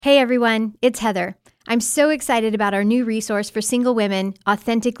Hey everyone, it's Heather. I'm so excited about our new resource for single women,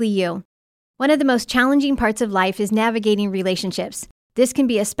 Authentically You. One of the most challenging parts of life is navigating relationships. This can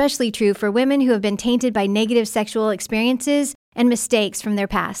be especially true for women who have been tainted by negative sexual experiences and mistakes from their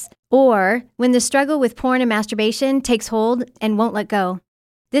past, or when the struggle with porn and masturbation takes hold and won't let go.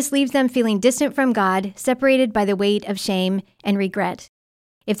 This leaves them feeling distant from God, separated by the weight of shame and regret.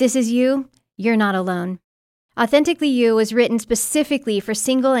 If this is you, you're not alone. Authentically You was written specifically for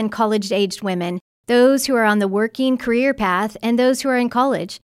single and college-aged women, those who are on the working career path, and those who are in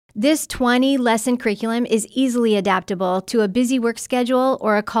college. This 20-lesson curriculum is easily adaptable to a busy work schedule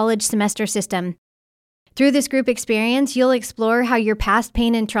or a college semester system. Through this group experience, you'll explore how your past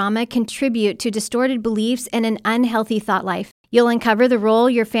pain and trauma contribute to distorted beliefs and an unhealthy thought life. You'll uncover the role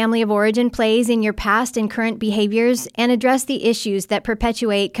your family of origin plays in your past and current behaviors and address the issues that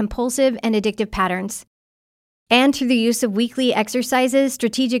perpetuate compulsive and addictive patterns. And through the use of weekly exercises,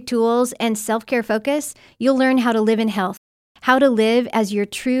 strategic tools, and self-care focus, you'll learn how to live in health, how to live as your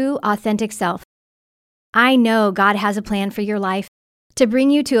true, authentic self. I know God has a plan for your life to bring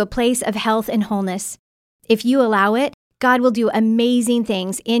you to a place of health and wholeness. If you allow it, God will do amazing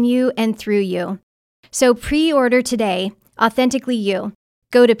things in you and through you. So pre-order today, Authentically You.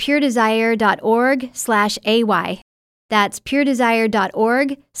 Go to puredesire.org/AY. That's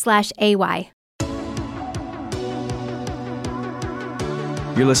puredesire.org/AY.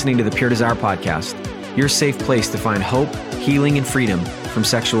 You're listening to the Pure Desire Podcast, your safe place to find hope, healing, and freedom from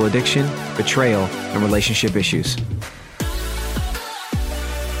sexual addiction, betrayal, and relationship issues.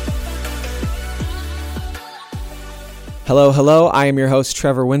 Hello. I am your host,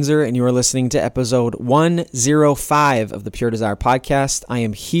 Trevor Windsor, and you are listening to episode 105 of the Pure Desire Podcast. I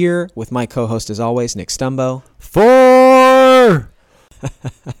am here with my co-host, as always, Nick Stumbo. 4!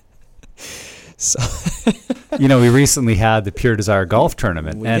 We recently had the Pure Desire golf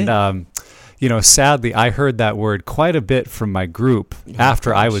tournament, sadly, I heard that word quite a bit from my group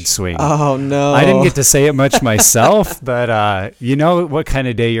after I would swing. Oh, no. I didn't get to say it much myself, but you know what kind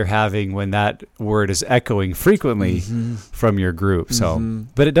of day you're having when that word is echoing frequently from your group. So,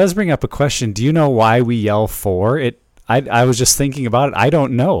 but it does bring up a question. Do you know why we yell 4? I was just thinking about it. I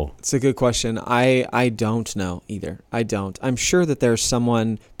don't know. It's a good question. I don't know either. I don't. I'm sure that there's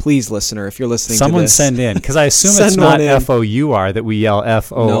someone, please, listener, if you're listening to this. Someone send in, because I assume it's not F-O-U-R that we yell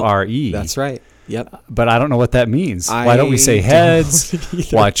F-O-R-E. Nope, that's right. Yep. But I don't know what that means. Why don't we say heads,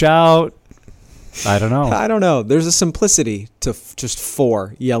 watch out? I don't know. I don't know. There's a simplicity to just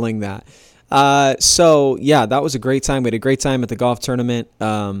 4 yelling that. That was a great time. We had a great time at the golf tournament.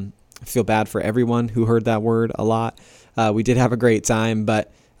 I feel bad for everyone who heard that word a lot. We did have a great time,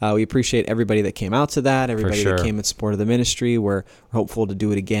 but we appreciate everybody that came out to that, everybody that came in support of the ministry. We're hopeful to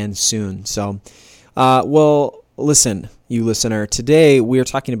do it again soon. So, listen, you listener, today we are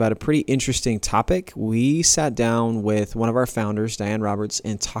talking about a pretty interesting topic. We sat down with one of our founders, Diane Roberts,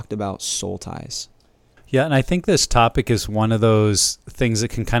 and talked about soul ties. Yeah, and I think this topic is one of those things that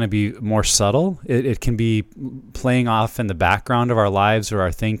can kind of be more subtle. It can be playing off in the background of our lives or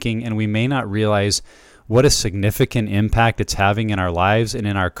our thinking, and we may not realize what a significant impact it's having in our lives and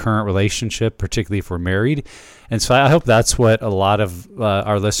in our current relationship, particularly if we're married. And so I hope that's what a lot of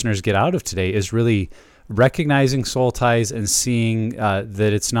our listeners get out of today, is really recognizing soul ties and seeing that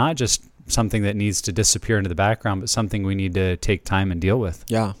it's not just something that needs to disappear into the background, but something we need to take time and deal with.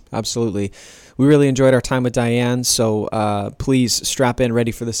 Yeah, absolutely. We really enjoyed our time with Diane, so please strap in,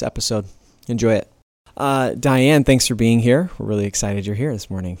 ready for this episode. Enjoy it. Diane, thanks for being here. We're really excited you're here this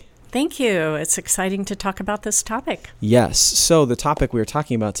morning. Thank you. It's exciting to talk about this topic. Yes. So the topic we are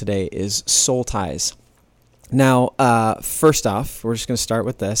talking about today is soul ties. Now, first off, we're just going to start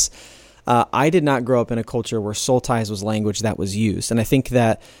with this. I did not grow up in a culture where soul ties was language that was used. And I think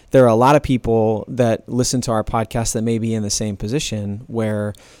that there are a lot of people that listen to our podcast that may be in the same position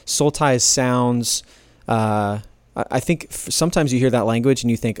where soul ties sounds, I think sometimes you hear that language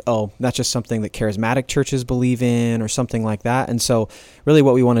and you think, oh, that's just something that charismatic churches believe in or something like that. And so really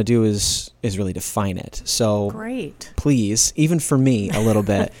what we want to do is really define it. So great. Please, even for me a little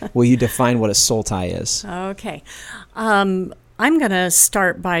bit, will you define what a soul tie is? Okay. I'm going to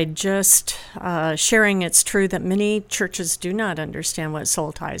start by just sharing it's true that many churches do not understand what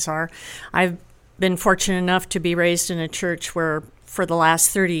soul ties are. I've been fortunate enough to be raised in a church where for the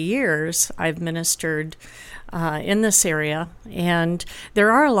last 30 years I've ministered in this area, and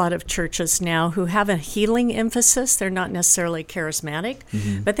there are a lot of churches now who have a healing emphasis. They're not necessarily charismatic,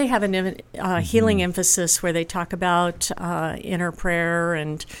 but they have a healing emphasis where they talk about inner prayer,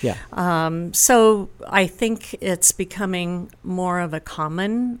 and so I think it's becoming more of a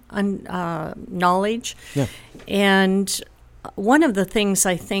common knowledge. And one of the things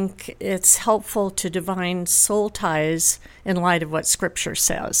I think it's helpful to define soul ties in light of what Scripture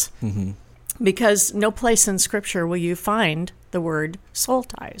says. Mm-hmm. Because no place in Scripture will you find the word soul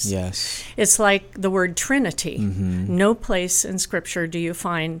ties. Yes. It's like the word Trinity. Mm-hmm. No place in Scripture do you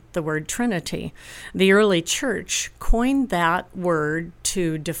find the word Trinity. The early church coined that word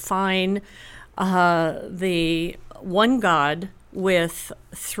to define the one God with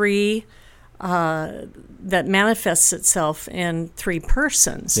three, that manifests itself in three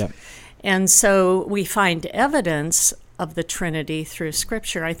persons. Yep. And so we find evidence of the Trinity through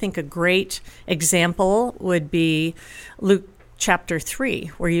Scripture. I think a great example would be Luke chapter 3,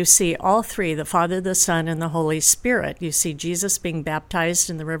 where you see all three, the Father, the Son, and the Holy Spirit. You see Jesus being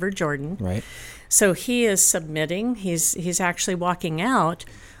baptized in the River Jordan. Right. So he is submitting. He's actually walking out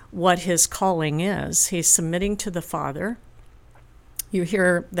what his calling is. He's submitting to the Father. You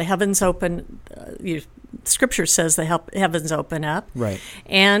hear the heavens open. Scripture says the heavens open up. Right.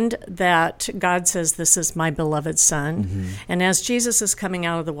 And that God says, "This is my beloved Son." Mm-hmm. And as Jesus is coming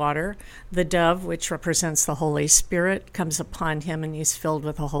out of the water, the dove, which represents the Holy Spirit, comes upon him, and he's filled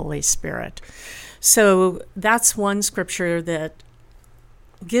with the Holy Spirit. So that's one Scripture that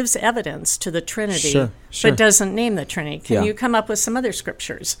gives evidence to the Trinity, Sure. but doesn't name the Trinity. Can you come up with some other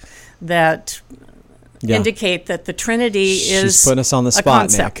Scriptures that indicate that the Trinity is She's putting us on the a spot,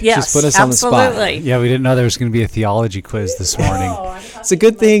 concept? Nick. Yes, She's putting us on the spot. absolutely. Yeah, we didn't know there was going to be a theology quiz this morning. It's a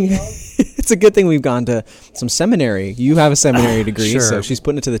good thing. It's a good thing we've gone to some seminary. You have a seminary degree, Sure. so she's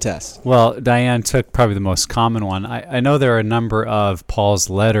putting it to the test. Well, Diane took probably the most common one. I know there are a number of Paul's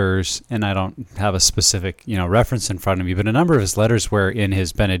letters, and I don't have a specific reference in front of me, but a number of his letters where in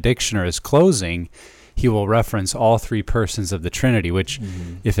his benediction or his closing, he will reference all three persons of the Trinity, which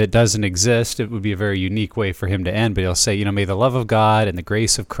if it doesn't exist, it would be a very unique way for him to end. But he'll say, may the love of God and the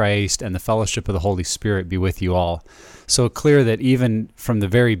grace of Christ and the fellowship of the Holy Spirit be with you all. So clear that even from the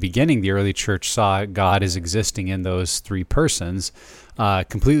very beginning, the early church saw God as existing in those three persons,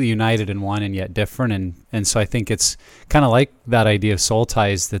 completely united in one and yet different. And so I think it's kind of like that idea of soul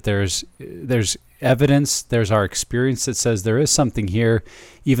ties, that there's evidence, there's our experience that says there is something here,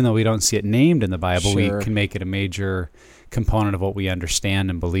 even though we don't see it named in the Bible. Sure. We can make it a major component of what we understand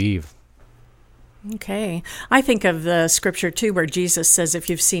and believe. Okay. I think of the Scripture, too, where Jesus says, "If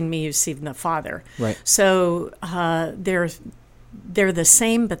you've seen me, you've seen the Father." Right. So they're the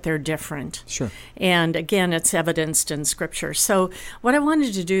same, but they're different. Sure. And again, it's evidenced in Scripture. So what I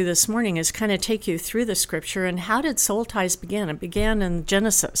wanted to do this morning is kind of take you through the Scripture and how did soul ties begin? It began in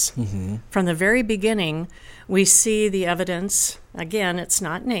Genesis. Mm-hmm. From the very beginning, we see the evidence. Again, it's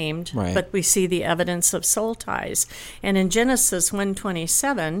not named, Right. but we see the evidence of soul ties. And in Genesis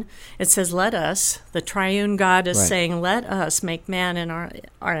 1:27, it says, "Let us," the triune God is Right. saying, "Let us make man in our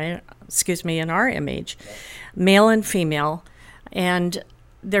image, male and female." And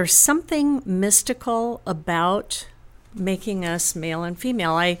there's something mystical about making us male and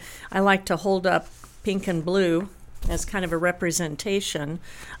female. I like to hold up pink and blue as kind of a representation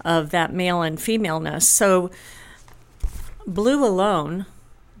of that male and femaleness. So blue alone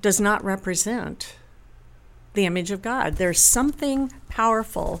does not represent the image of God. There's something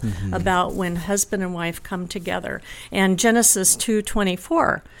powerful about when husband and wife come together. And Genesis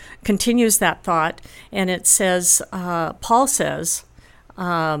 2:24 continues that thought, and it says, Paul says,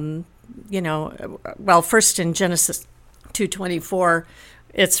 first in Genesis 2:24,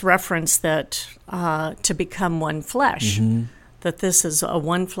 it's referenced that to become one flesh. That this is a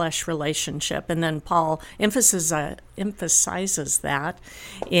one flesh relationship. And then Paul emphasizes that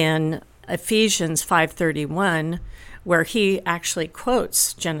in Ephesians 5:31, where he actually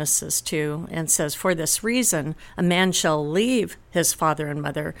quotes Genesis 2 and says, "For this reason, a man shall leave his father and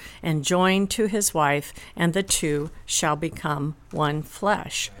mother and join to his wife, and the two shall become one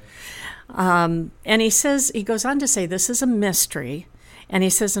flesh." And he goes on to say, this is a mystery. And he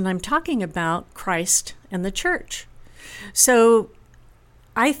says, and I'm talking about Christ and the church. So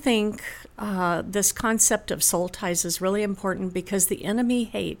I think this concept of soul ties is really important because the enemy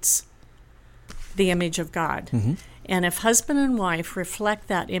hates the image of God. Mm-hmm. And if husband and wife reflect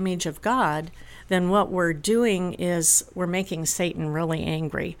that image of God, then what we're doing is we're making Satan really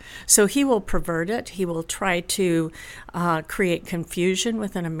angry. So he will pervert it. He will try to create confusion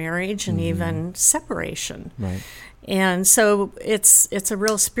within a marriage and even separation. Right. And so it's a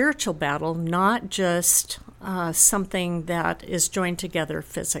real spiritual battle, not just something that is joined together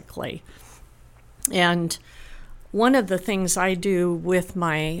physically. And one of the things I do with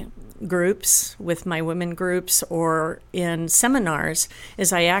my groups, with my women groups, or in seminars,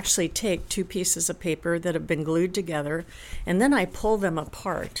 is I actually take two pieces of paper that have been glued together, and then I pull them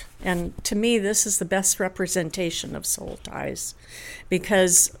apart. And to me, this is the best representation of soul ties,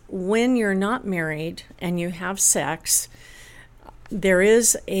 because when you're not married and you have sex, there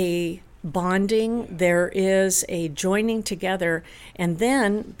is a bonding, there is a joining together, and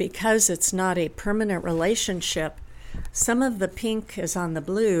then because it's not a permanent relationship, some of the pink is on the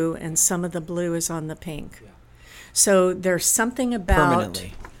blue and some of the blue is on the pink. So there's something about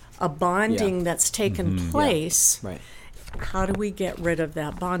a bonding that's taken place. Right. How do we get rid of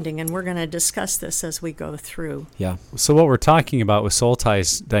that bonding? And we're going to discuss this as we go through. Yeah. So what we're talking about with soul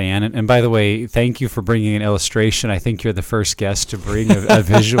ties, Diane, and by the way, thank you for bringing an illustration. I think you're the first guest to bring a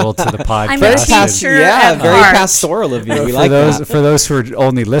visual to the podcast. I'm a teacher very pastoral of you. We like that. For those who are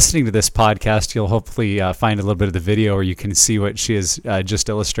only listening to this podcast, you'll hopefully find a little bit of the video where you can see what she has just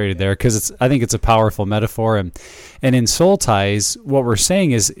illustrated there, because I think it's a powerful metaphor. And in soul ties, what we're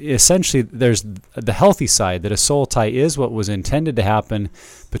saying is essentially there's the healthy side, that a soul tie is what was intended to happen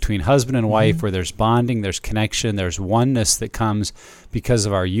between husband and wife, where there's bonding, there's connection, there's oneness that comes because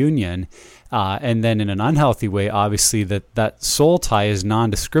of our union. And then in an unhealthy way, obviously, that soul tie is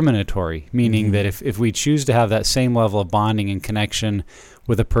non-discriminatory, meaning that if we choose to have that same level of bonding and connection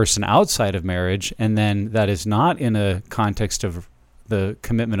with a person outside of marriage, and then that is not in a context of the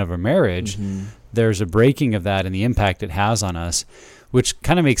commitment of a marriage, there's a breaking of that and the impact it has on us, which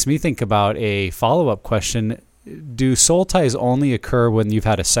kind of makes me think about a follow-up question. Do soul ties only occur when you've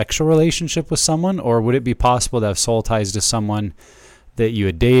had a sexual relationship with someone, or would it be possible to have soul ties to someone that you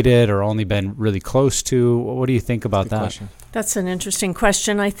had dated or only been really close to? What do you think about that? Question. That's an interesting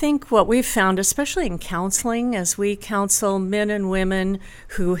question. I think what we've found, especially in counseling, as we counsel men and women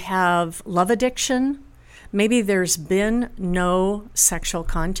who have love addiction, maybe there's been no sexual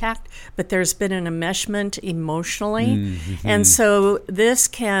contact, but there's been an enmeshment emotionally. And so this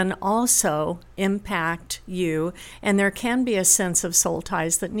can also impact you, and there can be a sense of soul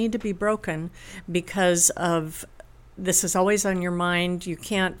ties that need to be broken because of this is always on your mind. You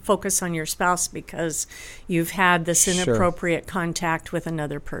can't focus on your spouse because you've had this inappropriate contact with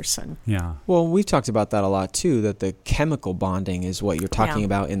another person. Yeah. Well, we've talked about that a lot too, that the chemical bonding is what you're talking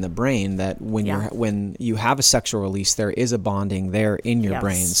about in the brain, that when you have a sexual release, there is a bonding there in your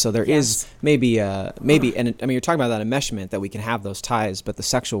brain. So there is maybe, and I mean, you're talking about that enmeshment, that we can have those ties, but the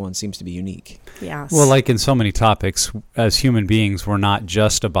sexual one seems to be unique. Yes. Well, like in so many topics, as human beings, we're not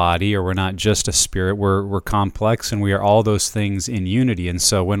just a body, or we're not just a spirit. We're complex, and we are all those things in unity. And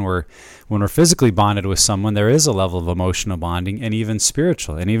so when we're physically bonded with someone, there is a level of emotional bonding, and even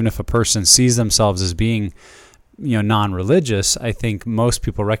spiritual. And even if a person sees themselves as being, non-religious, I think most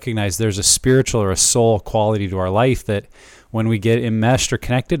people recognize there's a spiritual or a soul quality to our life, that when we get enmeshed or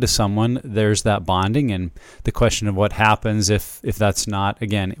connected to someone, there's that bonding. And the question of what happens if that's not,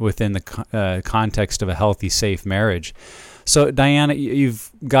 again, within the context of a healthy, safe marriage. So, Diana,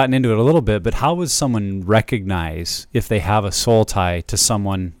 you've gotten into it a little bit, but how would someone recognize if they have a soul tie to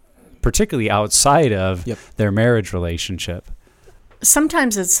someone, particularly outside of their marriage relationship?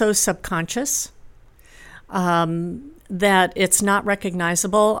 Sometimes it's so subconscious that it's not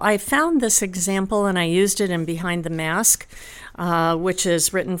recognizable. I found this example, and I used it in Behind the Mask, which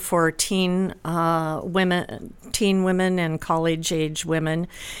is written for teen women and college-age women.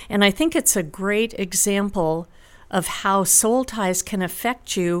 And I think it's a great example of how soul ties can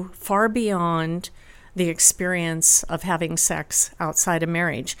affect you far beyond the experience of having sex outside of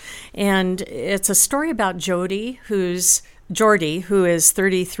marriage. And it's a story about Jordy, who is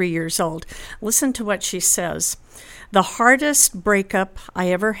 33 years old. Listen to what she says. "The hardest breakup I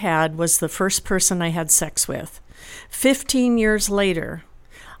ever had was the first person I had sex with. 15 years later,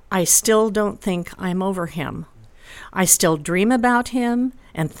 I still don't think I'm over him. I still dream about him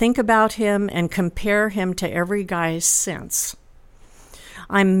and think about him and compare him to every guy since.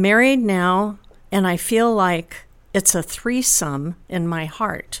 I'm married now, and I feel like it's a threesome in my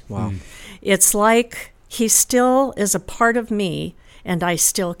heart. Wow. It's like he still is a part of me, and I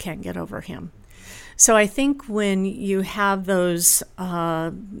still can't get over him." So I think when you have those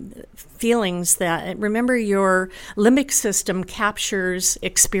feelings that, remember, your limbic system captures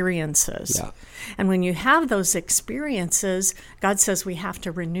experiences. Yeah. And when you have those experiences, God says we have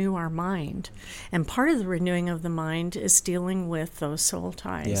to renew our mind. And part of the renewing of the mind is dealing with those soul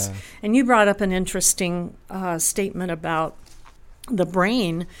ties. Yeah. And you brought up an interesting statement about the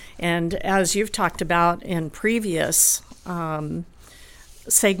brain. And as you've talked about in previous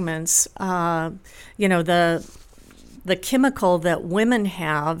segments, the chemical that women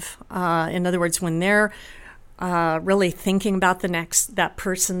have, in other words, when they're really thinking about that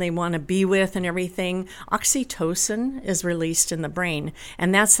person they want to be with and everything, oxytocin is released in the brain,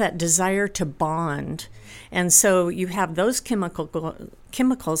 and that's that desire to bond. And so you have those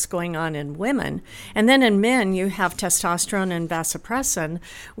chemicals going on in women. And then in men, you have testosterone and vasopressin,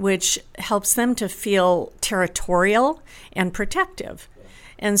 which helps them to feel territorial and protective.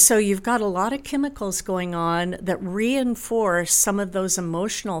 And so you've got a lot of chemicals going on that reinforce some of those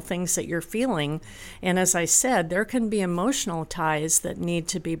emotional things that you're feeling. And as I said, there can be emotional ties that need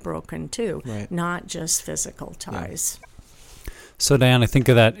to be broken too, not just physical ties. Yeah. So, Diane, I think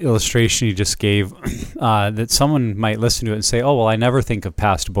of that illustration you just gave, that someone might listen to it and say, oh, well, I never think of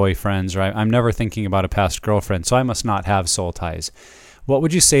past boyfriends, or I'm never thinking about a past girlfriend, so I must not have soul ties. What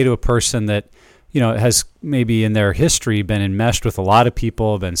would you say to a person that, has maybe in their history been enmeshed with a lot of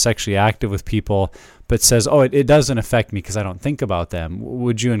people, been sexually active with people, but says, oh, it doesn't affect me because I don't think about them?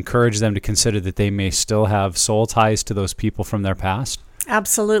 Would you encourage them to consider that they may still have soul ties to those people from their past?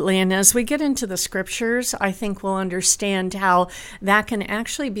 Absolutely. And as we get into the scriptures, I think we'll understand how that can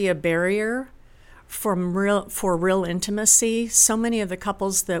actually be a barrier for real intimacy. So many of the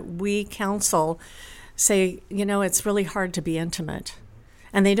couples that we counsel say, it's really hard to be intimate.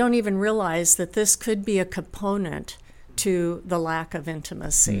 And they don't even realize that this could be a component to the lack of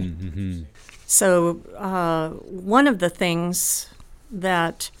intimacy. Mm-hmm. So one of the things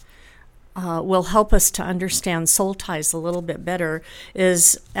that will help us to understand soul ties a little bit better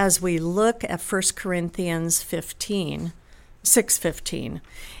is as we look at 1 Corinthians 6:15.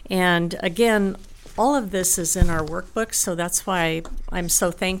 And again, all of this is in our workbook, so that's why I'm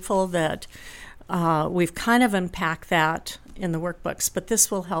so thankful that we've kind of unpacked that in the workbooks, but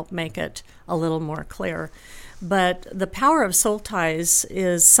this will help make it a little more clear. But the power of soul ties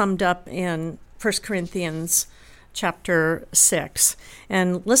is summed up in 1 Corinthians chapter 6.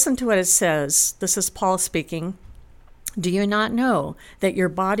 And listen to what it says. This is Paul speaking. Do you not know that your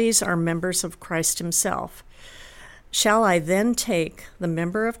bodies are members of Christ himself? Shall I then take the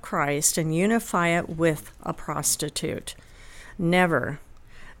member of Christ and unify it with a prostitute? Never.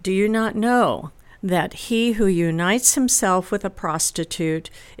 Do you not know that he who unites himself with a prostitute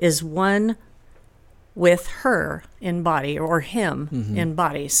is one with her in body, or him in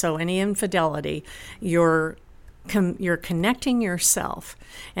body? So any infidelity, you're connecting yourself.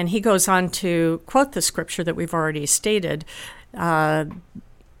 And he goes on to quote the scripture that we've already stated,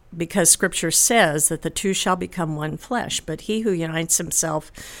 because scripture says that the two shall become one flesh, but he who unites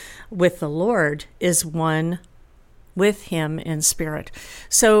himself with the Lord is one with him in spirit.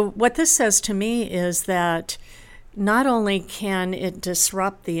 So what this says to me is that not only can it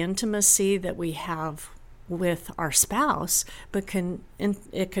disrupt the intimacy that we have with our spouse, but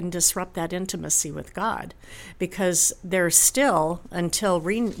it can disrupt that intimacy with God, because there's still, until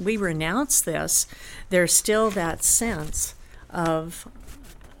we renounce this, there's still that sense of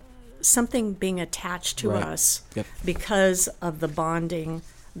something being attached to us because of the bonding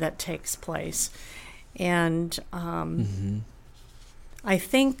that takes place. And I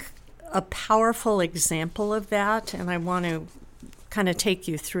think a powerful example of that, and I want to kind of take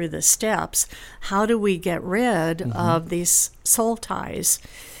you through the steps. How do we get rid of these soul ties?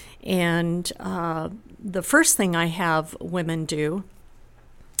 And the first thing I have women do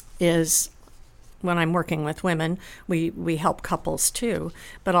is, when I'm working with women, we help couples too,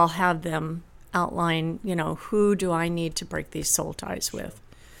 but I'll have them outline, who do I need to break these soul ties with?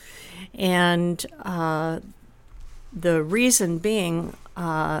 And the reason being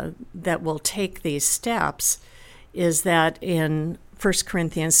that we'll take these steps is that in 1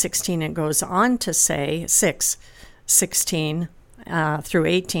 Corinthians 16, it goes on to say, 6:16 through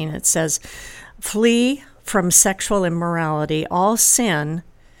 18, it says, flee from sexual immorality, all sin,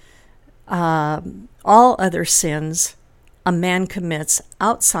 all other sins a man commits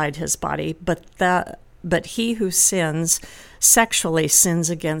outside his body, but he who sins sexually sins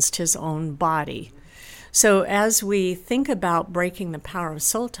against his own body. So as we think about breaking the power of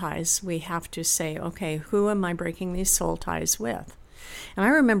soul ties, we have to say, okay, who am I breaking these soul ties with? And I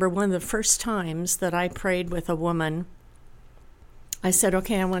remember one of the first times that I prayed with a woman, I said,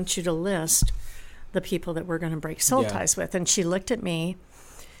 okay, I want you to list the people that we're going to break soul ties with. And she looked at me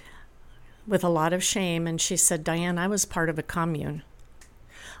with a lot of shame, and she said, Diane, I was part of a commune.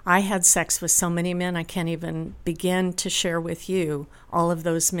 I had sex with so many men, I can't even begin to share with you all of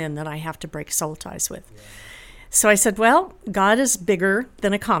those men that I have to break soul ties with. Yeah. So I said, well, God is bigger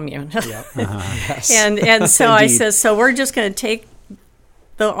than a commune. Yes. And so I said, so we're just going to take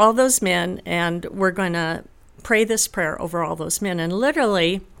all those men, and we're going to pray this prayer over all those men. And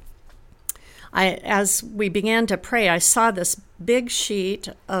literally, as we began to pray, I saw this big sheet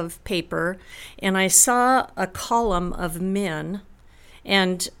of paper, and I saw a column of men.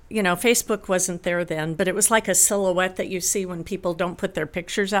 And, Facebook wasn't there then, but it was like a silhouette that you see when people don't put their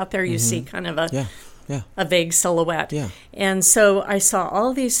pictures out there. You see kind of a vague silhouette. Yeah. And so I saw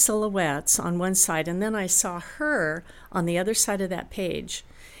all these silhouettes on one side, and then I saw her on the other side of that page.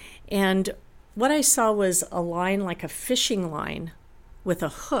 And what I saw was a line like a fishing line with a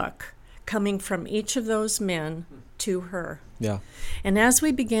hook coming from each of those men to her. Yeah. And as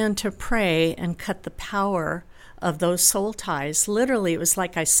we began to pray and cut the power of those soul ties, literally it was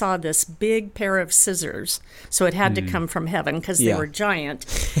like I saw this big pair of scissors. So it had to come from heaven because they were giant.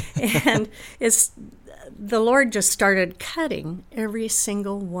 And the Lord just started cutting every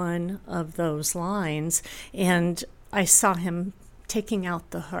single one of those lines. And I saw him taking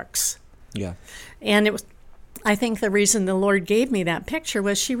out the hooks. Yeah. And I think the reason the Lord gave me that picture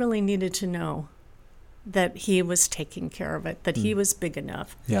was she really needed to know that he was taking care of it, that he was big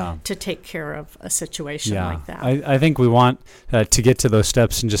enough to take care of a situation like that. I think we want to get to those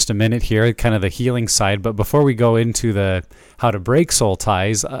steps in just a minute here, kind of the healing side. But before we go into the how to break soul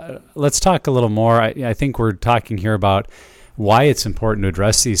ties, let's talk a little more. I think we're talking here about why it's important to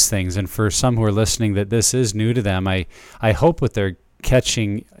address these things. And for some who are listening that this is new to them, I hope what they're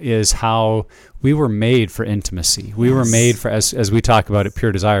catching is how we were made for intimacy. We were made for, as we talk about at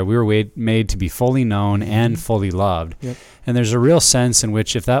Pure Desire, we were made to be fully known and fully loved. Yep. And there's a real sense in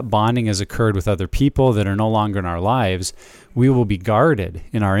which if that bonding has occurred with other people that are no longer in our lives, we will be guarded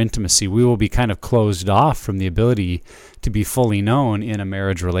in our intimacy. We will be kind of closed off from the ability to be fully known in a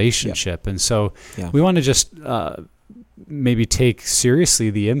marriage relationship. Yep. And so we want to just maybe take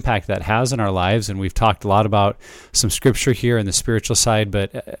seriously the impact that has in our lives. And we've talked a lot about some scripture here in the spiritual side,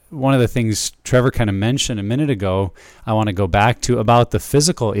 but one of the things Trevor kind of mentioned a minute ago, I want to go back to about the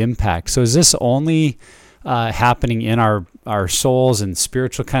physical impact. So is this only happening in our souls and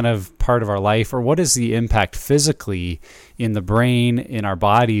spiritual kind of part of our life, or what is the impact physically in the brain, in our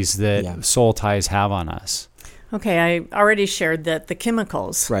bodies that soul ties have on us? Okay, I already shared that the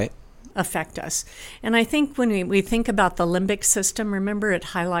chemicals affect us. And I think when we think about the limbic system, remember it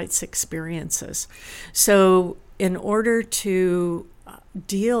highlights experiences. So in order to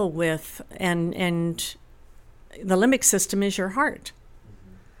deal with, and the limbic system is your heart,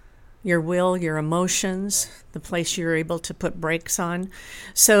 your will, your emotions, the place you're able to put brakes on.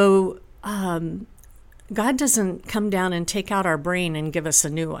 So God doesn't come down and take out our brain and give us a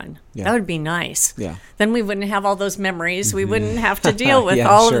new one. Yeah. That would be nice. Yeah. Then we wouldn't have all those memories. Mm-hmm. We wouldn't have to deal with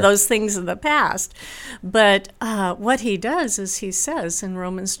all of those things in the past. But what he does is he says in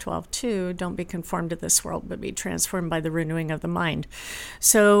Romans 12:2, don't be conformed to this world, but be transformed by the renewing of the mind.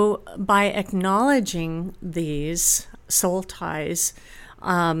 So by acknowledging these soul ties,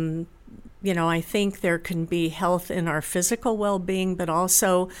 I think there can be health in our physical well-being, but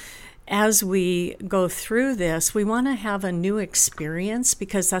also as we go through this, we want to have a new experience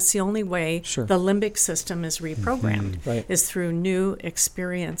because that's the only way the limbic system is reprogrammed, is through new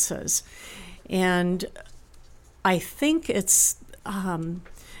experiences. And I think it's,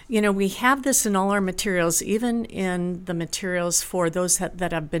 we have this in all our materials, even in the materials for those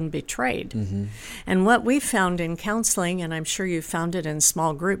that have been betrayed. Mm-hmm. And what we found in counseling, and I'm sure you found it in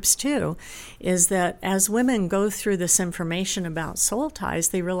small groups too, is that as women go through this information about soul ties,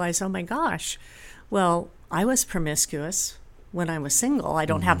 they realize, oh my gosh, well, I was promiscuous when I was single. I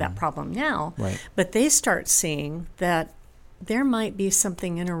don't have that problem now. Right. But they start seeing that there might be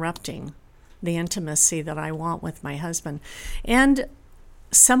something interrupting the intimacy that I want with my husband. And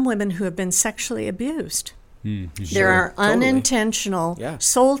some women who have been sexually abused. There are unintentional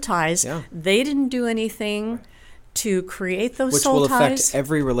soul ties. Yeah. They didn't do anything to create those soul ties. Which will affect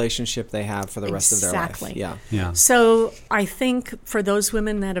every relationship they have for the rest of their life. Yeah. So I think for those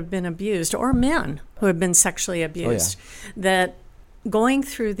women that have been abused, or men who have been sexually abused, that going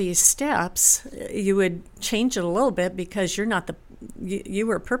through these steps, you would change it a little bit because you're not you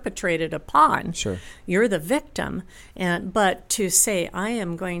were perpetrated upon. Sure. You're the victim. But to say, I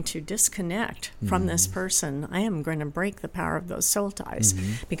am going to disconnect from this person, I am going to break the power of those soul ties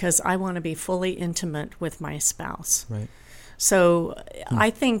because I want to be fully intimate with my spouse. Right. So I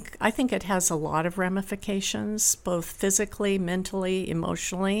think it has a lot of ramifications, both physically, mentally,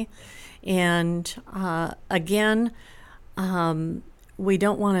 emotionally. And again, we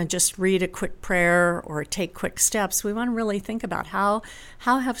don't want to just read a quick prayer or take quick steps. We want to really think about how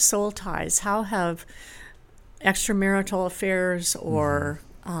have soul ties, how have extramarital affairs or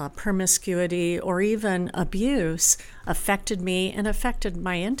promiscuity or even abuse affected me and affected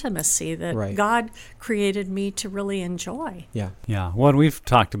my intimacy that Right. God created me to really enjoy. Yeah. Yeah. Well, and we've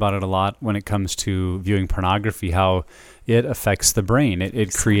talked about it a lot when it comes to viewing pornography, how it affects the brain.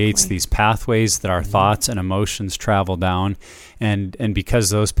 It creates these pathways that our thoughts and emotions travel down. And because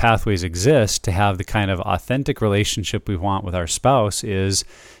those pathways exist, to have the kind of authentic relationship we want with our spouse is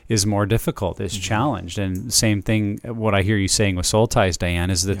more difficult, is challenged. And same thing, what I hear you saying with soul ties, Diane,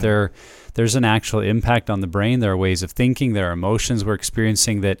 is that there's an actual impact on the brain. There are ways of thinking, there are emotions we're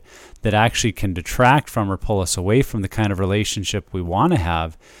experiencing that actually can detract from or pull us away from the kind of relationship we want to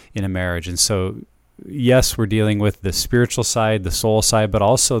have in a marriage. And so, yes, we're dealing with the spiritual side, the soul side, but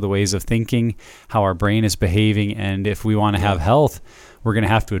also the ways of thinking, how our brain is behaving. And if we want to have health, we're going to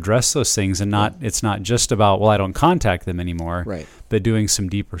have to address those things. And it's not just about, well, I don't contact them anymore, Right. but doing some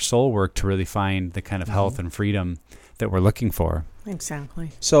deeper soul work to really find the kind of health and freedom that we're looking for. Exactly.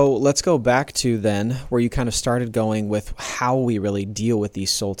 So let's go back to then where you kind of started going with how we really deal with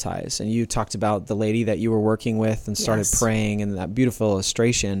these soul ties. And you talked about the lady that you were working with and started Yes. praying, and that beautiful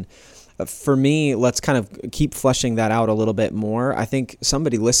illustration. For me, let's kind of keep fleshing that out a little bit more. I think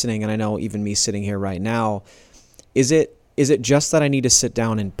somebody listening, and I know even me sitting here right now, is it just that I need to sit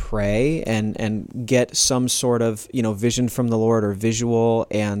down and pray and get some sort of, vision from the Lord or visual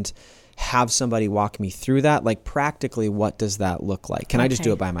and have somebody walk me through that? Like, practically, what does that look like? Can I just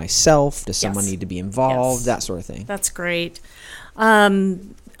do it by myself? Does someone need to be involved? Yes. That sort of thing. That's great.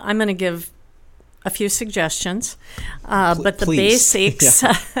 I'm going to give a few suggestions, but the Please. basics,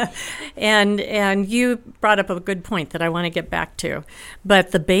 and you brought up a good point that I want to get back to,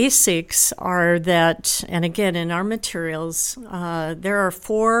 but the basics are that, and again, in our materials, there are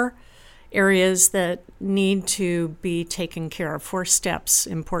 4 areas that need to be taken care of, 4 steps,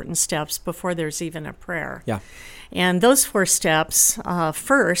 important steps before there's even a prayer. Yeah. And those 4 steps,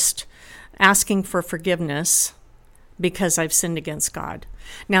 first, asking for forgiveness because I've sinned against God.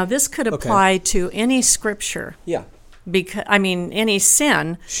 Now, this could apply to any scripture, Yeah. any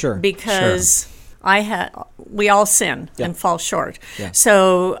sin, Sure. because we all sin and fall short. Yeah.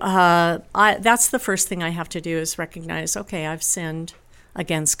 So that's the first thing I have to do is recognize, okay, I've sinned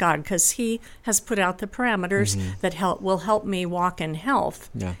against God, because He has put out the parameters that will help me walk in health.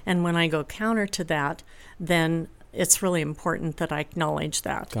 Yeah. And when I go counter to that, then it's really important that I acknowledge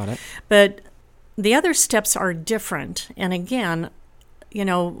that. Got it. But the other steps are different. And again,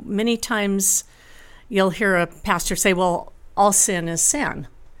 many times you'll hear a pastor say, well, all sin is sin,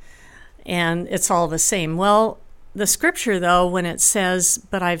 and it's all the same. Well, the scripture, though, when it says,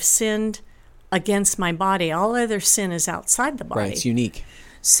 but I've sinned against my body, all other sin is outside the body. Right. It's unique.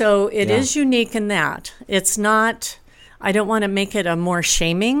 So it is unique in that. It's not, I don't want to make it a more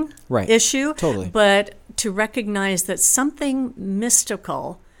shaming issue, Totally. but to recognize that something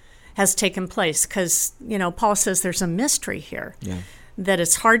mystical has taken place, because, Paul says there's a mystery here. Yeah. That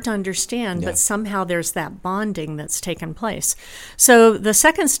it's hard to understand, but somehow there's that bonding that's taken place. So the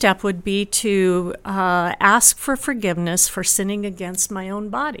second step would be to ask for forgiveness for sinning against my own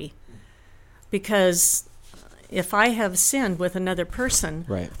body. Because if I have sinned with another person,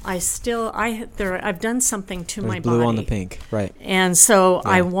 I've done something to my blue body. on the pink, right? And so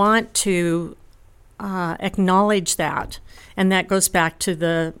I want to acknowledge that, and that goes back to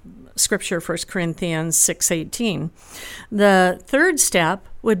the scripture, 1 Corinthians 6:18. The third step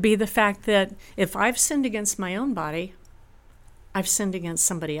would be the fact that if I've sinned against my own body, I've sinned against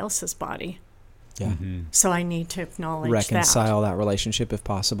somebody else's body. Yeah. So I need to acknowledge Reconcile that relationship if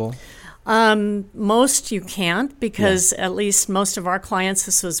possible. Most you can't, because at least most of our clients,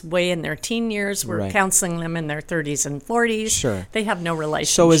 this was way in their teen years. We're counseling them in their 30s and 40s. Sure. They have no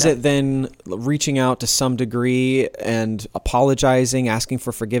relationship. So is it then reaching out to some degree and apologizing, asking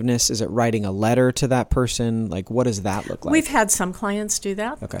for forgiveness? Is it writing a letter to that person? Like, what does that look like? We've had some clients do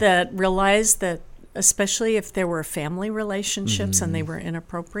that, that realize that, especially if there were family relationships and they were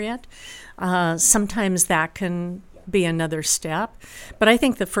inappropriate, sometimes that can be another step. But I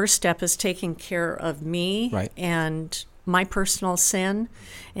think the first step is taking care of me and my personal sin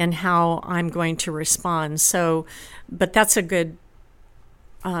and how I'm going to respond. So, but that's a good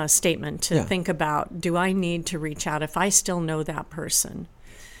statement to think about. Do I need to reach out if I still know that person?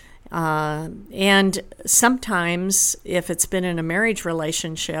 And sometimes if it's been in a marriage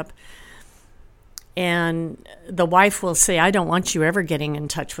relationship, and the wife will say, I don't want you ever getting in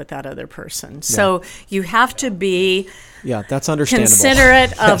touch with that other person. So you have to be that's understandable.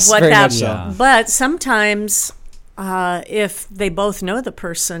 considerate of what that so. But sometimes if they both know the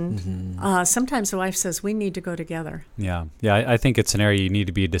person, sometimes the wife says, we need to go together. Yeah. I think it's an area you need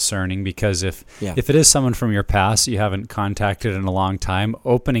to be discerning, because if Yeah. it is someone from your past you haven't contacted in a long time,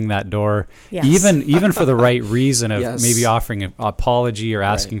 opening that door, Yes. even for the right reason of Yes. maybe offering an apology or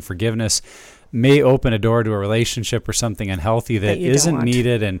asking forgiveness, may open a door to a relationship or something unhealthy that you don't isn't want.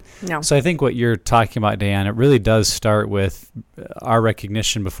 needed. And No. so I think what you're talking about, Diane, it really does start with our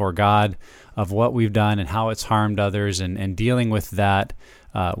recognition before God of what we've done and how it's harmed others, and dealing with that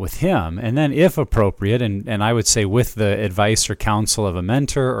with Him. And then if appropriate, and I would say with the advice or counsel of a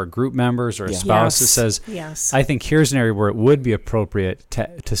mentor or group members or a Yeah. spouse that Yes. says, Yes. I think here's an area where it would be appropriate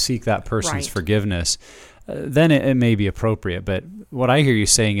to seek that person's Right. forgiveness, then it may be appropriate. But what I hear you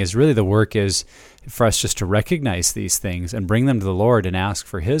saying is really the work is for us just to recognize these things and bring them to the Lord and ask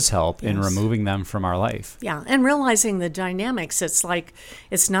for His help in Yes. removing them from our life. Yeah, and realizing the dynamics. It's like,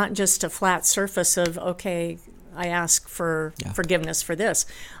 it's not just a flat surface of, okay, I ask for forgiveness for this.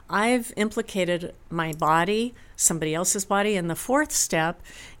 I've implicated my body, somebody else's body, and the fourth step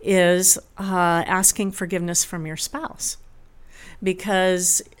is asking forgiveness from your spouse.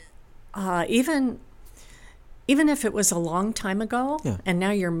 Because even if it was a long time ago and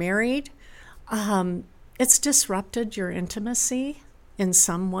now you're married, it's disrupted your intimacy in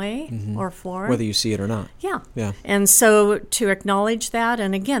some way or form. Whether you see it or not. Yeah. Yeah. And so to acknowledge that,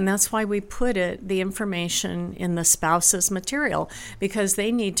 and again, that's why we put the information in the spouse's material, because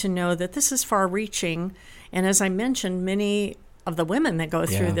they need to know that this is far reaching. And as I mentioned, many of the women that go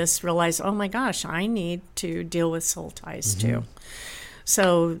through this realize, oh my gosh, I need to deal with soul ties too.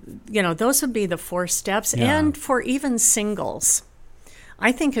 So, those would be the 4 steps. Yeah. And for even singles,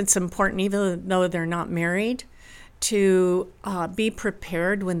 I think it's important, even though they're not married, to be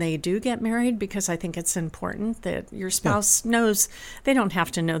prepared when they do get married, because I think it's important that your spouse knows. They don't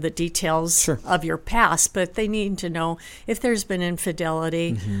have to know the details of your past, but they need to know if there's been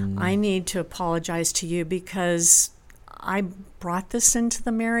infidelity. I need to apologize to you because I brought this into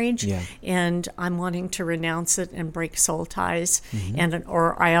the marriage, and I'm wanting to renounce it and break soul ties,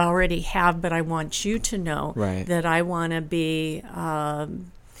 or I already have, but I want you to know that I want to be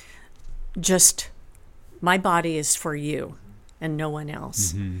just, my body is for you and no one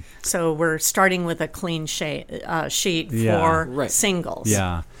else. So we're starting with a clean sheet for singles.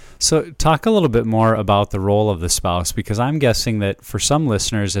 Yeah. So talk a little bit more about the role of the spouse, because I'm guessing that for some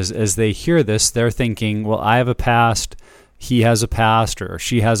listeners, as they hear this, they're thinking, well, I have a past, he has a past, or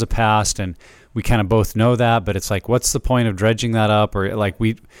she has a past, and we kind of both know that, but it's like, what's the point of dredging that up? Or like,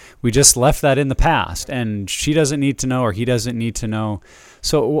 we just left that in the past, and she doesn't need to know, or he doesn't need to know.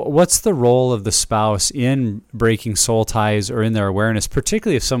 So what's the role of the spouse in breaking soul ties or in their awareness,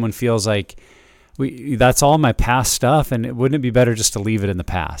 particularly if someone feels like, that's all my past stuff, and wouldn't it be better just to leave it in the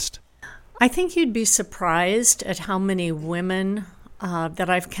past? I think you'd be surprised at how many women that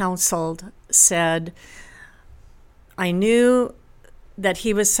I've counseled said, I knew that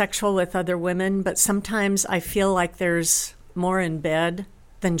he was sexual with other women, but sometimes I feel like there's more in bed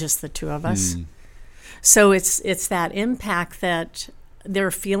than just the two of us. So it's that impact that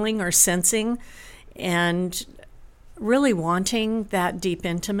they're feeling or sensing, and really wanting that deep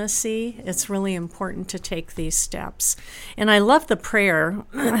intimacy. It's really important to take these steps. And I love the prayer.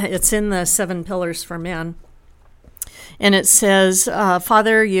 It's in the 7 Pillars for Men. And it says,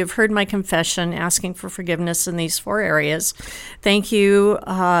 Father, you've heard my confession, asking for forgiveness in these 4 areas. Thank you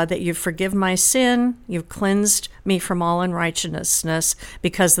that you forgive my sin. You've cleansed me from all unrighteousness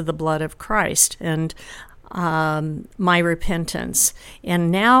because of the blood of Christ and my repentance. And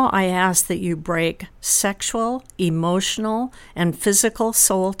now I ask that you break sexual, emotional, and physical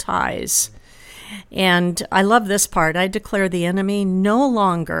soul ties. And I love this part. I declare the enemy no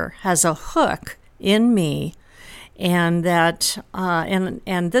longer has a hook in me, and that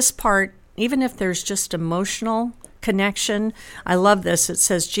and this part, even if there's just emotional connection, I love this. It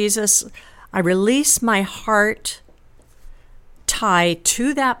says, Jesus, I release my heart tie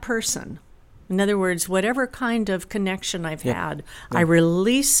to that person. In other words, whatever kind of connection I've had, I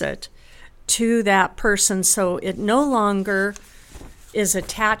release it to that person so it no longer is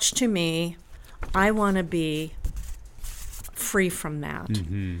attached to me. I want to be free from that.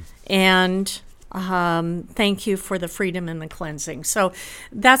 And thank you for the freedom and the cleansing. So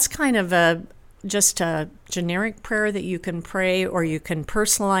that's kind of just a generic prayer that you can pray, or you can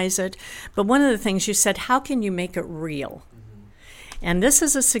personalize it. But one of the things you said, how can you make it real? And this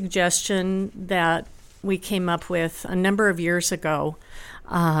is a suggestion that we came up with a number of years ago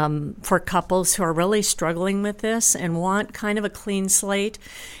for couples who are really struggling with this and want kind of a clean slate.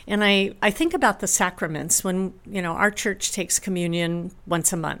 And I think about the sacraments when, our church takes communion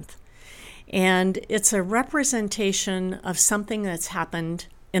once a month. And it's a representation of something that's happened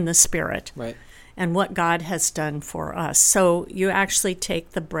in the spirit. Right. And what God has done for us. So you actually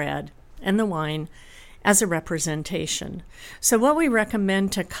take the bread and the wine as a representation. So what we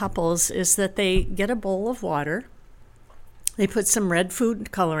recommend to couples is that they get a bowl of water, they put some red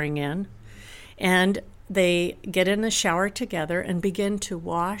food coloring in, and they get in the shower together and begin to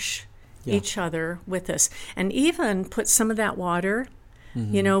wash each other with this. And even put some of that water,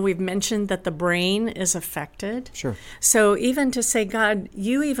 we've mentioned that the brain is affected. Sure. So even to say, God,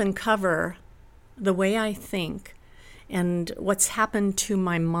 you even cover the way I think and what's happened to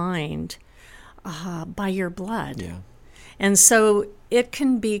my mind by your blood. Yeah. And so it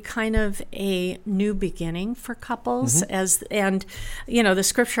can be kind of a new beginning for couples. The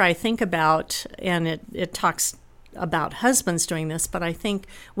scripture I think about, and it talks about husbands doing this, but I think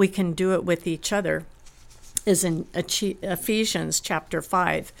we can do it with each other, is in Ephesians chapter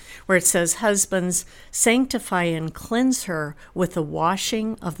 5, where it says, husbands, sanctify and cleanse her with the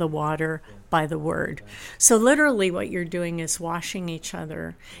washing of the water by the word. So literally what you're doing is washing each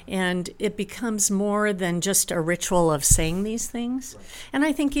other, and it becomes more than just a ritual of saying these things. And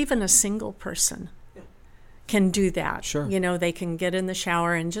I think even a single person can do that. Sure. They can get in the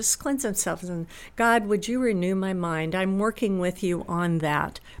shower and just cleanse themselves. And God, would you renew my mind? I'm working with you on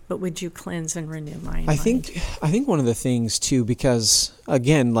that, but would you cleanse and renew my mind? I think one of the things too, because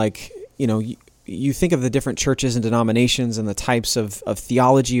again, you think of the different churches and denominations and the types of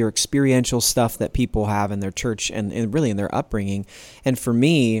theology or experiential stuff that people have in their church and really in their upbringing. And for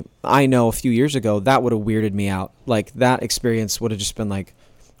me, I know a few years ago, that would have weirded me out. Like that experience would have just been like,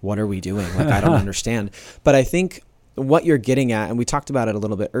 what are we doing? Like, I don't understand. But I think what you're getting at, and we talked about it a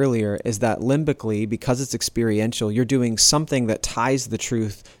little bit earlier, is that limbically, because it's experiential, you're doing something that ties the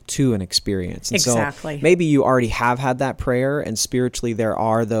truth to an experience. And exactly. So maybe you already have had that prayer, and spiritually there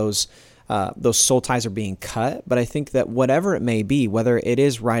are those soul ties are being cut. But I think that whatever it may be, whether it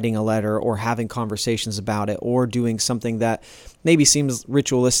is writing a letter or having conversations about it or doing something that maybe seems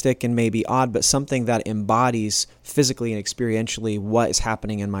ritualistic and maybe odd, but something that embodies physically and experientially what is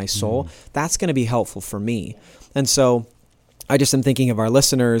happening in my soul, that's going to be helpful for me. And so I just am thinking of our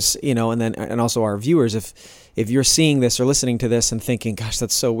listeners, and also our viewers. If you're seeing this or listening to this and thinking, gosh,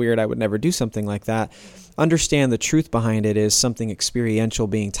 that's so weird, I would never do something like that, understand the truth behind it is something experiential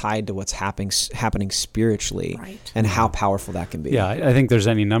being tied to what's happening spiritually, right, and how powerful that can be. Yeah, I think there's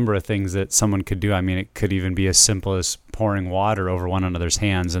any number of things that someone could do. I mean, it could even be as simple as pouring water over one another's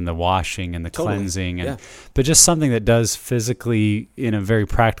hands and the washing and the cleansing, but just something that does physically, in a very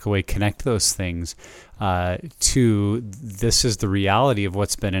practical way, connect those things to this is the reality of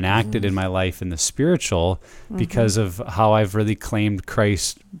what's been enacted in my life in the spiritual because of how I've really claimed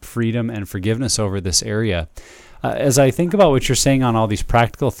Christ's freedom and forgiveness over this area. As I think about what you're saying on all these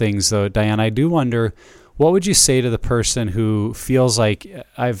practical things, though, Diane, I do wonder, what would you say to the person who feels like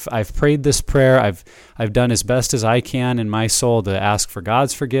I've prayed this prayer, I've done as best as I can in my soul to ask for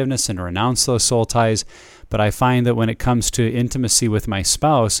God's forgiveness and to renounce those soul ties, but I find that when it comes to intimacy with my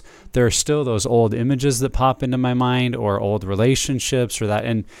spouse, there are still those old images that pop into my mind or old relationships or that,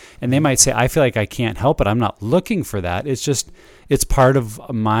 and they might say, I feel like I can't help it. I'm not looking for that. It's just, it's part of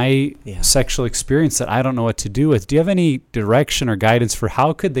my sexual experience that I don't know what to do with. Do you have any direction or guidance for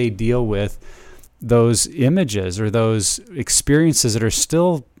how could they deal with those images or those experiences that are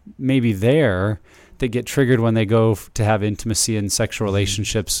still maybe there that get triggered when they go to have intimacy and sexual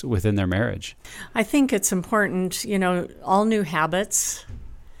relationships within their marriage? I think it's important, all new habits,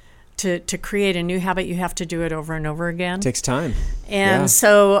 to create a new habit, you have to do it over and over again. It takes time. And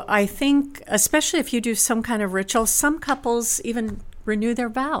so I think, especially if you do some kind of ritual, some couples even renew their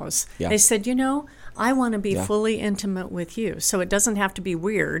vows. Yeah. They said, I want to be fully intimate with you. So it doesn't have to be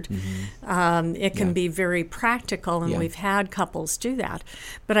weird. It can be very practical, and we've had couples do that.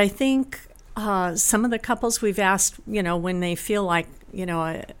 But I think some of the couples we've asked, when they feel like,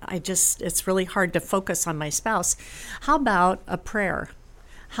 it's really hard to focus on my spouse, how about a prayer?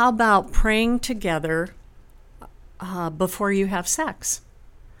 How about praying together before you have sex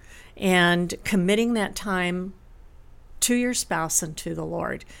and committing that time to your spouse and to the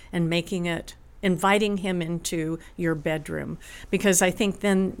Lord and inviting him into your bedroom? Because I think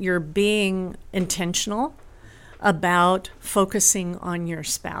then you're being intentional about focusing on your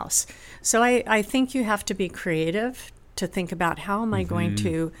spouse. So I think you have to be creative to think about, how am I going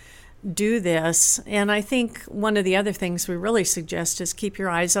to do this? And I think one of the other things we really suggest is keep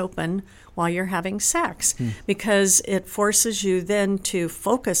your eyes open while you're having sex, because it forces you then to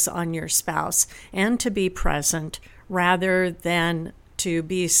focus on your spouse and to be present rather than to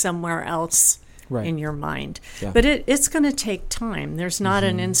be somewhere else in your mind. Yeah. But it's going to take time. There's not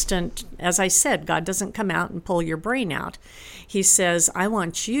an instant. As I said, God doesn't come out and pull your brain out. He says, I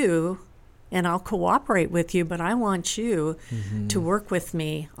want you, and I'll cooperate with you, but I want you to work with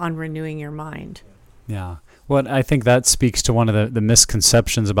me on renewing your mind. Yeah. Well, I think that speaks to one of the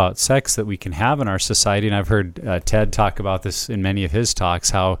misconceptions about sex that we can have in our society. And I've heard Ted talk about this in many of his talks,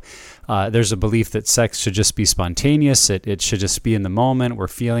 how there's a belief that sex should just be spontaneous. It should just be in the moment. We're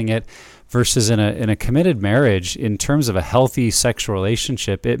feeling it. Versus in a committed marriage, in terms of a healthy sexual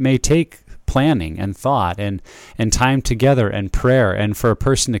relationship, it may take planning and thought and time together and prayer, and for a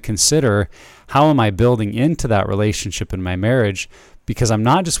person to consider, how am I building into that relationship in my marriage? Because I'm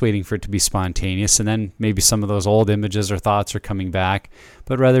not just waiting for it to be spontaneous and then maybe some of those old images or thoughts are coming back,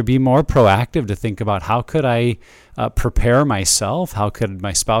 but rather be more proactive to think about how could I prepare myself, how could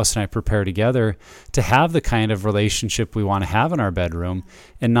my spouse and I prepare together to have the kind of relationship we want to have in our bedroom,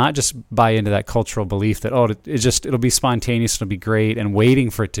 and not just buy into that cultural belief that, it'll be spontaneous, it'll be great, and waiting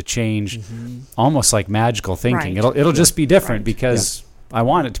for it to change, almost like magical thinking. Right. It'll just be different because I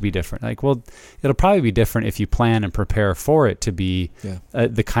want it to be different. Like, well, it'll probably be different if you plan and prepare for it to be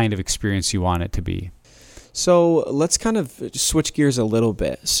the kind of experience you want it to be. So let's kind of switch gears a little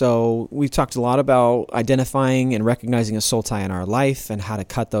bit. So we've talked a lot about identifying and recognizing a soul tie in our life and how to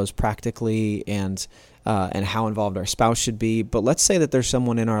cut those practically, and how involved our spouse should be. But let's say that there's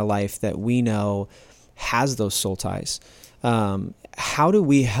someone in our life that we know has those soul ties. How do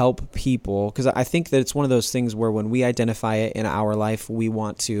we help people? Because I think that it's one of those things where when we identify it in our life, we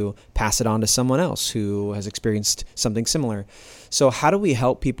want to pass it on to someone else who has experienced something similar. So how do we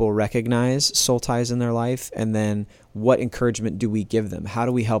help people recognize soul ties in their life? And then what encouragement do we give them? How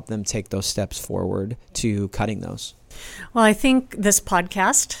do we help them take those steps forward to cutting those? Well, I think this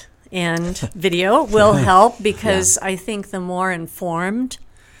podcast and video will help, because I think the more informed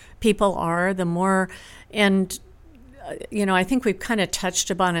people are, the more, and I think we've kind of touched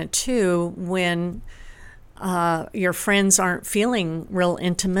upon it too, when your friends aren't feeling real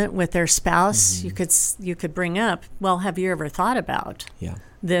intimate with their spouse, you could bring up, well, have you ever thought about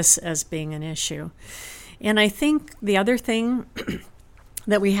this as being an issue? And I think the other thing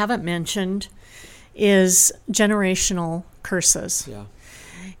that we haven't mentioned is generational curses. Yeah.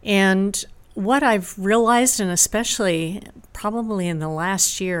 And what I've realized, and especially probably in the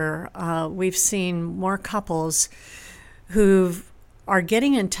last year, we've seen more couples who are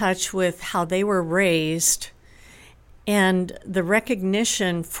getting in touch with how they were raised, and the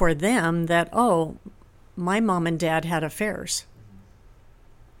recognition for them that, my mom and dad had affairs,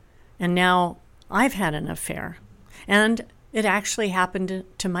 and now I've had an affair. And it actually happened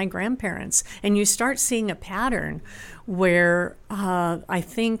to my grandparents. And you start seeing a pattern where I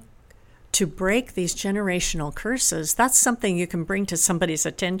think to break these generational curses, that's something you can bring to somebody's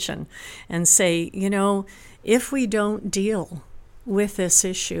attention and say, if we don't deal with this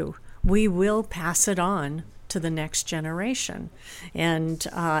issue, we will pass it on to the next generation. And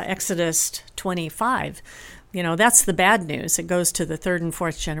Exodus 25, that's the bad news. It goes to the third and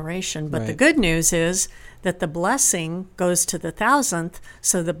fourth generation. But the good news is that the blessing goes to the 1,000th,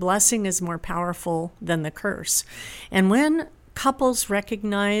 so the blessing is more powerful than the curse. And when couples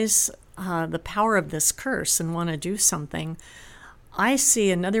recognize the power of this curse and want to do something, I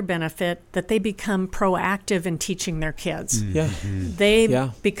see another benefit, that they become proactive in teaching their kids.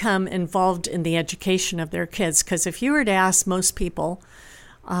 They become involved in the education of their kids. Because if you were to ask most people,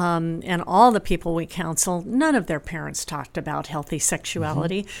 and all the people we counsel, none of their parents talked about healthy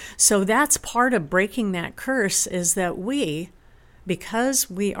sexuality. So that's part of breaking that curse, is that because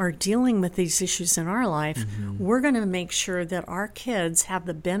we are dealing with these issues in our life, we're going to make sure that our kids have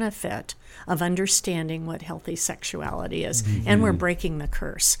the benefit of understanding what healthy sexuality is. And we're breaking the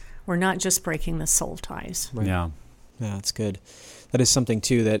curse. We're not just breaking the soul ties. Yeah, that's good. That is something,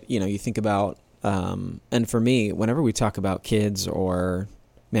 too, that, you think about. And for me, whenever we talk about kids or,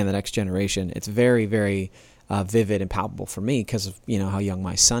 the next generation, it's very, very vivid and palpable for me because of, how young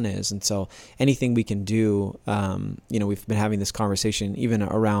my son is. And so anything we can do, we've been having this conversation even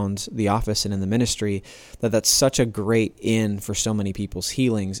around the office and in the ministry, that's such a great in for so many people's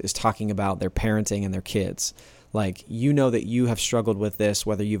healings, is talking about their parenting and their kids. Like, that you have struggled with this,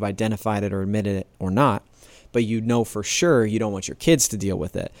 whether you've identified it or admitted it or not, but for sure you don't want your kids to deal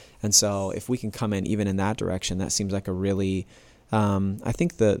with it. And so if we can come in even in that direction, that seems like a really, I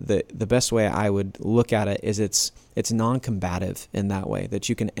think the best way I would look at it is it's non-combative in that way, that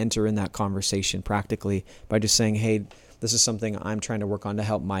you can enter in that conversation practically by just saying, hey, this is something I'm trying to work on to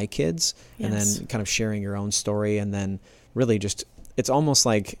help my kids, and then kind of sharing your own story, and then really just it's almost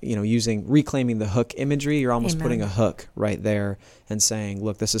like, reclaiming the hook imagery. You're almost Amen. putting a hook right there and saying,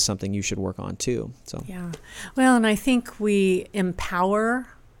 look, this is something you should work on too. So Yeah. Well, and I think we empower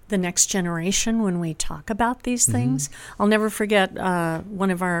the next generation when we talk about these things. I'll never forget one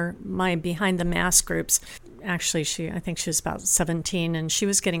of my Behind the Mask groups. Actually, I think she was about 17, and she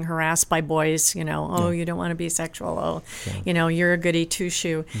was getting harassed by boys, you don't want to be sexual. You're a goody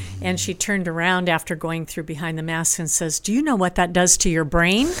two-shoe. And she turned around after going through Behind the Mask and says, do you know what that does to your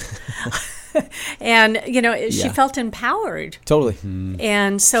brain? And, she felt empowered. totally.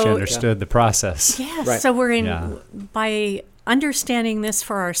 And so She understood the process. yes, Right. so we're Yeah. by understanding this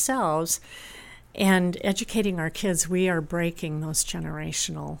for ourselves and educating our kids, we are breaking those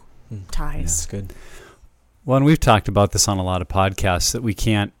generational ties. That's good. Well, and we've talked about this on a lot of podcasts, that we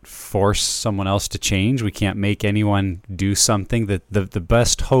can't force someone else to change. We can't make anyone do something. That the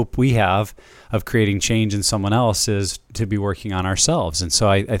best hope we have of creating change in someone else is to be working on ourselves. And so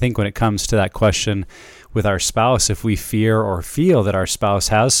I think when it comes to that question with our spouse, if we fear or feel that our spouse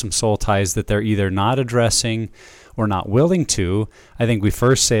has some soul ties that they're either not addressing or not willing to, I think we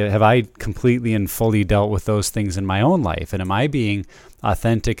first say, have I completely and fully dealt with those things in my own life? And am I being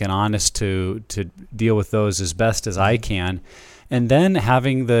authentic and honest to deal with those as best as I can? And then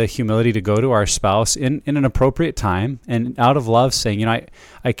having the humility to go to our spouse in an appropriate time and out of love, saying,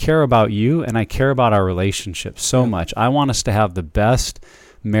 I care about you and I care about our relationship so much. I want us to have the best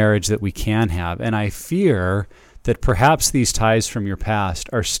marriage that we can have. And I fear that perhaps these ties from your past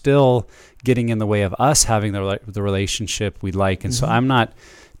are still getting in the way of us having the relationship we'd like. And so I'm not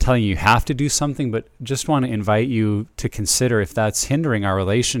telling you have to do something, but just want to invite you to consider if that's hindering our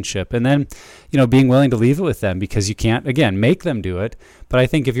relationship. And then, being willing to leave it with them, because you can't, again, make them do it. But I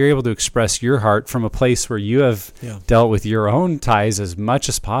think if you're able to express your heart from a place where you have dealt with your own ties as much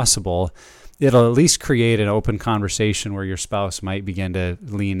as possible, it'll at least create an open conversation where your spouse might begin to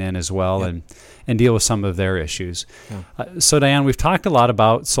lean in as well and deal with some of their issues. Yeah. So Diane, we've talked a lot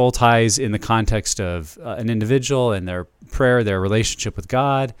about soul ties in the context of an individual and their prayer, their relationship with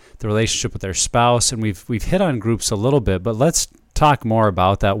God, the relationship with their spouse, and we've hit on groups a little bit, but let's talk more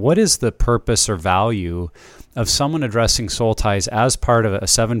about that. What is the purpose or value of someone addressing soul ties as part of a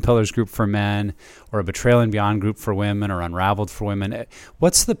 7 Pillars group for men, or a Betrayal and Beyond group for women, or Unraveled for women?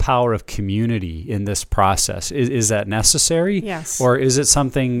 What's the power of community in this process? Is that necessary? Yes. Or is it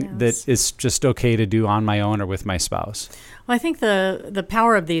something that is just okay to do on my own or with my spouse? Well, I think the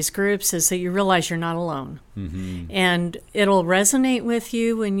power of these groups is that you realize you're not alone. And it'll resonate with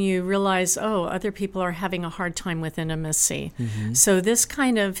you when you realize, other people are having a hard time with intimacy. So this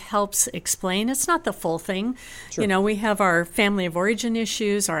kind of helps explain. It's not the full thing. Sure. We have our family of origin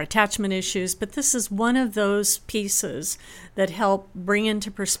issues, our attachment issues, but this is one of those pieces that help bring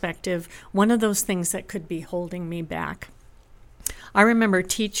into perspective one of those things that could be holding me back. I remember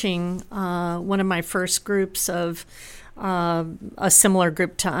teaching one of my first groups of a similar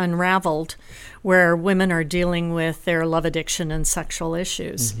group to Unraveled, where women are dealing with their love addiction and sexual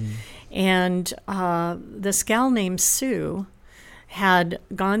issues. And this gal named Sue had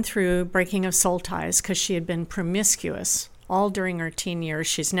gone through breaking of soul ties because she had been promiscuous all during her teen years.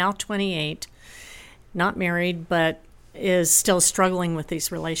 She's now 28, not married, but is still struggling with these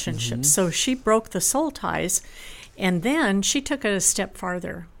relationships. So she broke the soul ties, and then she took it a step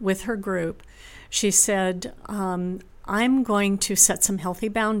farther with her group. She said, I'm going to set some healthy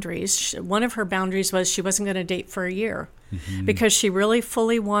boundaries. One of her boundaries was she wasn't going to date for a year because she really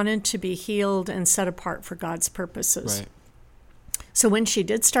fully wanted to be healed and set apart for God's purposes. Right. So when she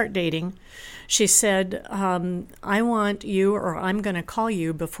did start dating, she said, I want you, or I'm going to call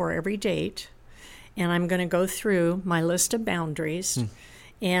you before every date, and I'm going to go through my list of boundaries.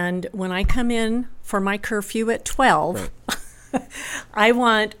 And when I come in for my curfew at 12, right. I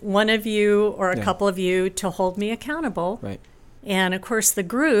want one of you or a couple of you to hold me accountable. Right. And, of course, the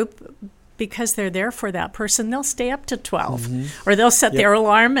group, because they're there for that person, they'll stay up to 12. Or they'll set their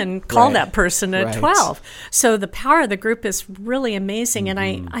alarm and call that person at 12. So the power of the group is really amazing. And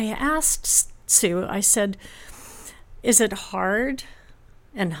I asked Sue, I said, is it hard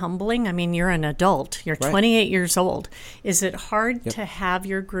and humbling? I mean, you're an adult. You're 28 years old. Is it hard to have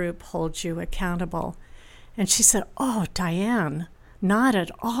your group hold you accountable? And she said, oh, Diane, not at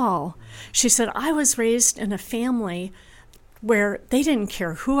all. She said, I was raised in a family where they didn't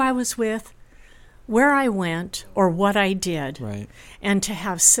care who I was with, where I went, or what I did. Right. And to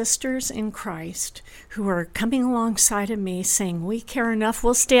have sisters in Christ who are coming alongside of me saying, we care enough,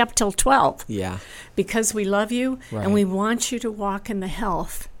 we'll stay up till 12. Yeah. Because we love you, and we want you to walk in the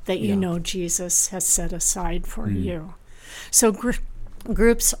health that you know Jesus has set aside for you. So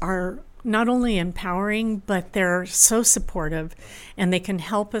groups are not only empowering, but they're so supportive, and they can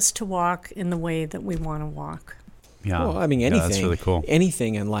help us to walk in the way that we want to walk. Yeah. Well, I mean, anything, that's really cool.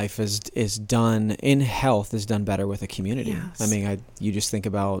 Anything in life is done in health is done better with a community. Yes. I mean, you just think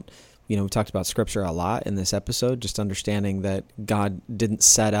about, we talked about scripture a lot in this episode, just understanding that God didn't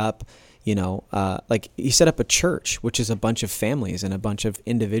set up, like he set up a church, which is a bunch of families and a bunch of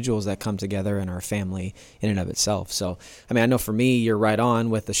individuals that come together and are a family in and of itself. So, I mean, I know for me, you're right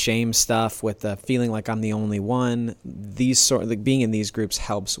on with the shame stuff, with the feeling like I'm the only one. Being in these groups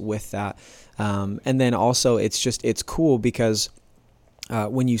helps with that. And then also it's cool because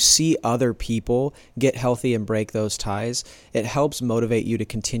when you see other people get healthy and break those ties, it helps motivate you to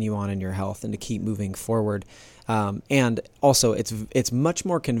continue on in your health and to keep moving forward. And also it's much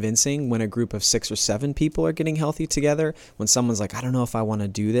more convincing when a group of 6 or 7 people are getting healthy together, when someone's like, I don't know if I want to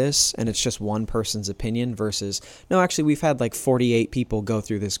do this, and it's just one person's opinion versus, no, actually we've had like 48 people go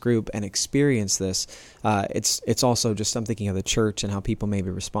through this group and experience this. It's also just, I'm thinking of the church and how people maybe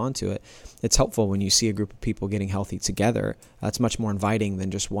respond to it. It's helpful when you see a group of people getting healthy together. It's much more inviting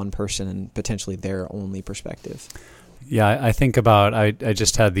than just one person and potentially their only perspective. Yeah, I think about, I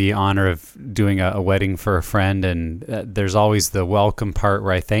just had the honor of doing a wedding for a friend, and there's always the welcome part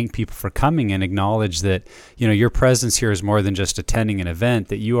where I thank people for coming and acknowledge that, your presence here is more than just attending an event,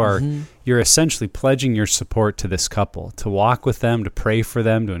 that you're essentially pledging your support to this couple, to walk with them, to pray for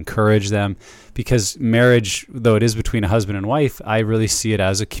them, to encourage them, because marriage, though it is between a husband and wife, I really see it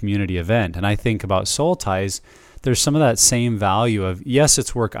as a community event. And I think about Soul Ties, there's some of that same value of, yes,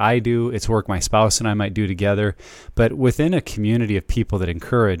 it's work I do, it's work my spouse and I might do together, but within a community of people that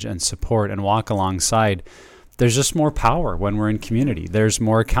encourage and support and walk alongside, there's just more power when we're in community. There's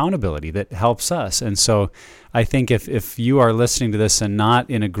more accountability that helps us. And so I think if you are listening to this and not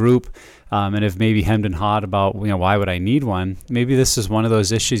in a group and have maybe hemmed and hawed about, why would I need one? Maybe this is one of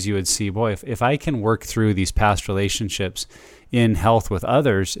those issues you would see, boy, if I can work through these past relationships in health with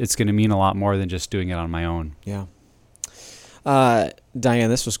others, it's going to mean a lot more than just doing it on my own. Yeah. Diane,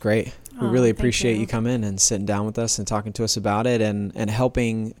 this was great. We really appreciate you coming and sitting down with us and talking to us about it and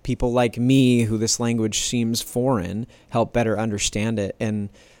helping people like me who this language seems foreign help better understand it. And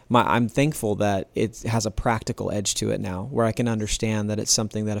I'm thankful that it has a practical edge to it now, where I can understand that it's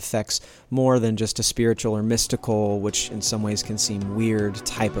something that affects more than just a spiritual or mystical, which in some ways can seem weird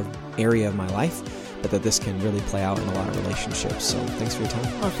type of area of my life, but that this can really play out in a lot of relationships. So thanks for your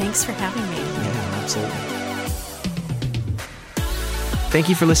time. Well, thanks for having me. Yeah, absolutely. Thank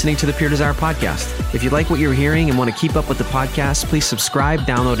you for listening to the Pure Desire podcast. If you like what you're hearing and want to keep up with the podcast, please subscribe,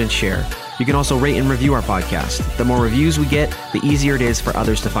 download, and share. You can also rate and review our podcast. The more reviews we get, the easier it is for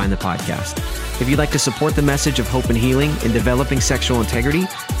others to find the podcast. If you'd like to support the message of hope and healing in developing sexual integrity,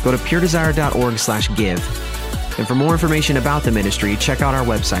 go to puredesire.org/give. And for more information about the ministry, check out our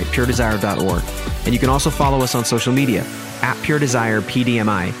website, puredesire.org. And you can also follow us on social media,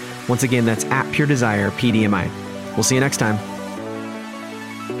 @PureDesirePDMI. Once again, that's @PureDesirePDMI. We'll see you next time.